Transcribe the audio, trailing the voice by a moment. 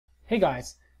Hey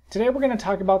guys, today we're going to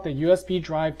talk about the USB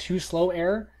drive too slow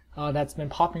error that's been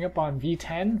popping up on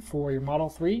V10 for your Model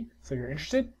 3. So if you're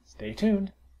interested, stay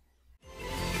tuned.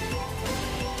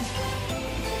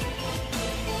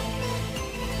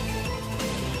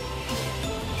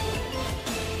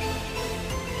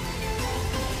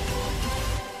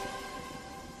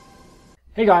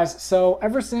 Hey guys, so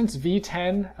ever since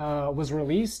V10 was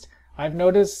released, I've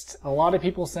noticed a lot of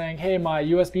people saying, hey, my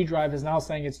USB drive is now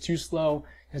saying it's too slow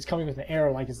and it's coming with an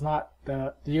error, like it's not,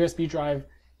 the USB drive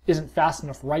isn't fast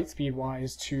enough write speed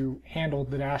wise to handle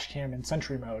the dash cam in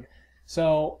sentry mode.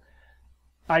 So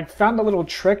I found a little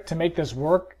trick to make this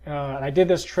work. I did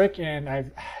this trick and I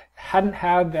hadn't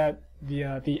had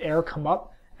the error come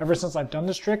up ever since I've done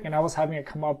this trick, and I was having it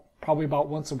come up probably about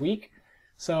once a week.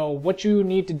 So what you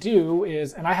need to do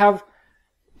is, and I have,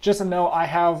 just to know, I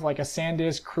have like a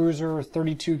SanDisk Cruiser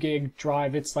 32 gig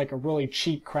drive. It's like a really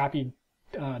cheap, crappy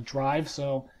drive.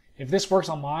 So if this works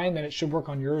on mine, then it should work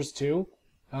on yours too.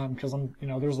 Because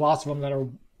there's lots of them that are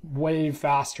way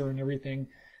faster and everything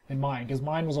than mine. Because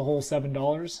mine was a whole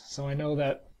 $7. So I know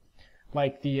that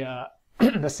like the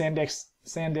the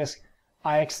SanDisk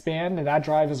ixpand, that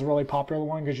drive is a really popular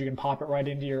one because you can pop it right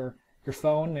into your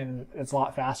phone and it's a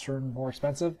lot faster and more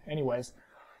expensive. Anyways,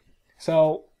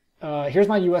 so here's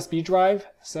my USB drive.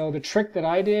 So the trick that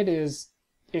I did is,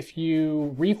 if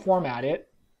you reformat it,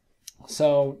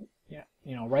 so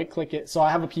right click it. So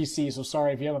I have a PC, so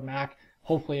sorry if you have a Mac,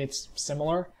 hopefully it's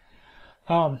similar.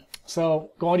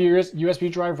 So go into your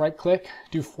USB drive, right click,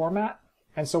 do format.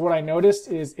 And so what I noticed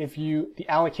is the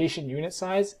allocation unit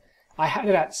size, I had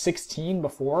it at 16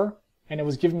 before and it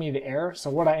was giving me the error. So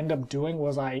what I ended up doing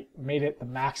was I made it the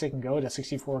max it can go to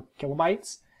 64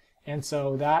 kilobytes. And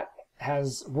so that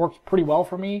has worked pretty well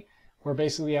for me, where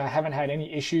basically I haven't had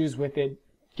any issues with it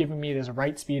giving me this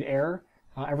write speed error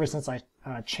ever since I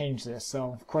changed this.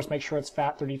 So of course make sure it's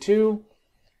FAT32,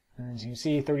 and as you can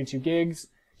see 32 gigs.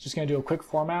 Just going to do a quick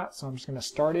format, so I'm just going to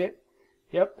start it.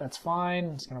 Yep, that's fine.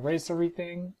 I'm just going to erase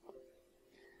everything.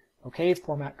 Okay,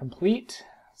 format complete.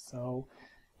 So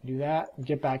do that,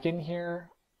 get back in here,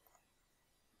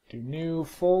 do new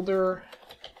folder,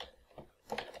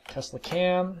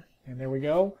 teslacam, and there we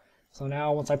go. So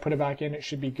now once I put it back in, it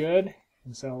should be good.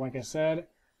 And so like I said,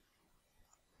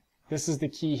 this is the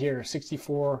key here,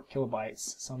 64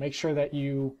 kilobytes. So make sure that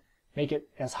you make it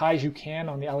as high as you can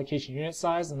on the allocation unit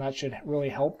size, and that should really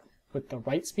help with the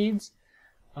write speeds.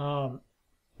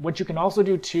 What you can also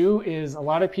do too is, a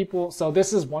lot of people, so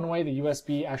this is one way, the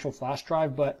USB actual flash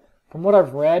drive, but from what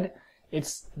I've read,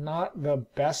 it's not the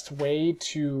best way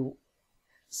to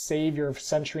save your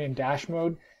sentry in dash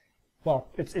mode. Well,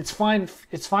 it's fine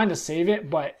to save it,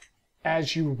 but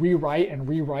as you rewrite and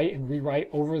rewrite and rewrite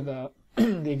over the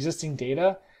the existing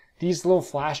data, these little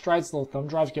flash drives, little thumb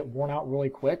drives, get worn out really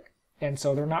quick, and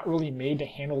so they're not really made to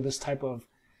handle this type of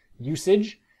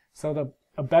usage. So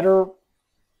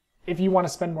if you want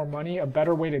to spend more money, a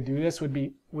better way to do this would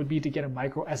be to get a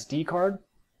micro SD card,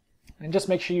 and just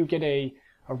make sure you get a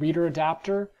reader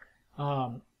adapter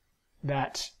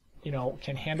that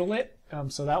can handle it.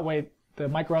 So that way the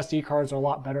micro SD cards are a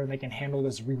lot better, and they can handle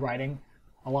this rewriting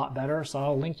a lot better. So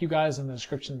I'll link you guys in the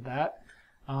description to that.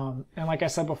 And like I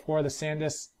said before, the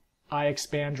SanDisk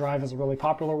ixpand drive is a really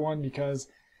popular one because,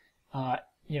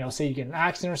 say you get an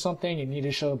accident or something, you need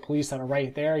to show the police that are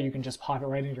right there, you can just pop it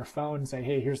right into your phone and say,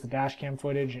 hey, here's the dash cam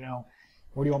footage,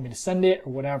 where do you want me to send it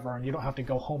or whatever, and you don't have to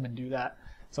go home and do that.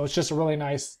 So it's just a really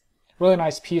nice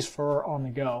piece for on the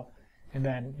go. And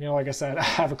then, like I said, I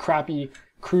have a crappy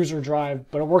Cruiser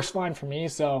drive, but it works fine for me.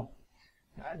 So,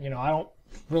 I don't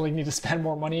really need to spend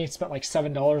more money. I spent like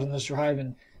 $7 on this drive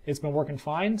and it's been working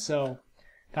fine. So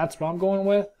that's what I'm going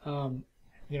with.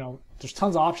 There's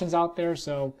tons of options out there.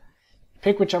 So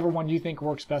pick whichever one you think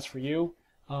works best for you.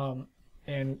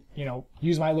 And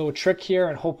use my little trick here,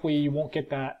 and hopefully you won't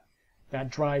get that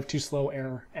drive too slow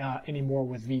error anymore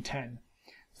with V10.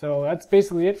 So that's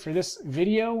basically it for this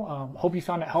video. Hope you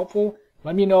found it helpful.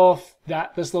 Let me know if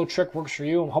this little trick works for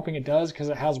you. I'm hoping it does, because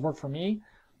it has worked for me.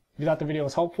 If you thought the video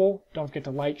was helpful, don't forget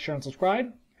to like, share, and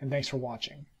subscribe. And thanks for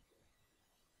watching.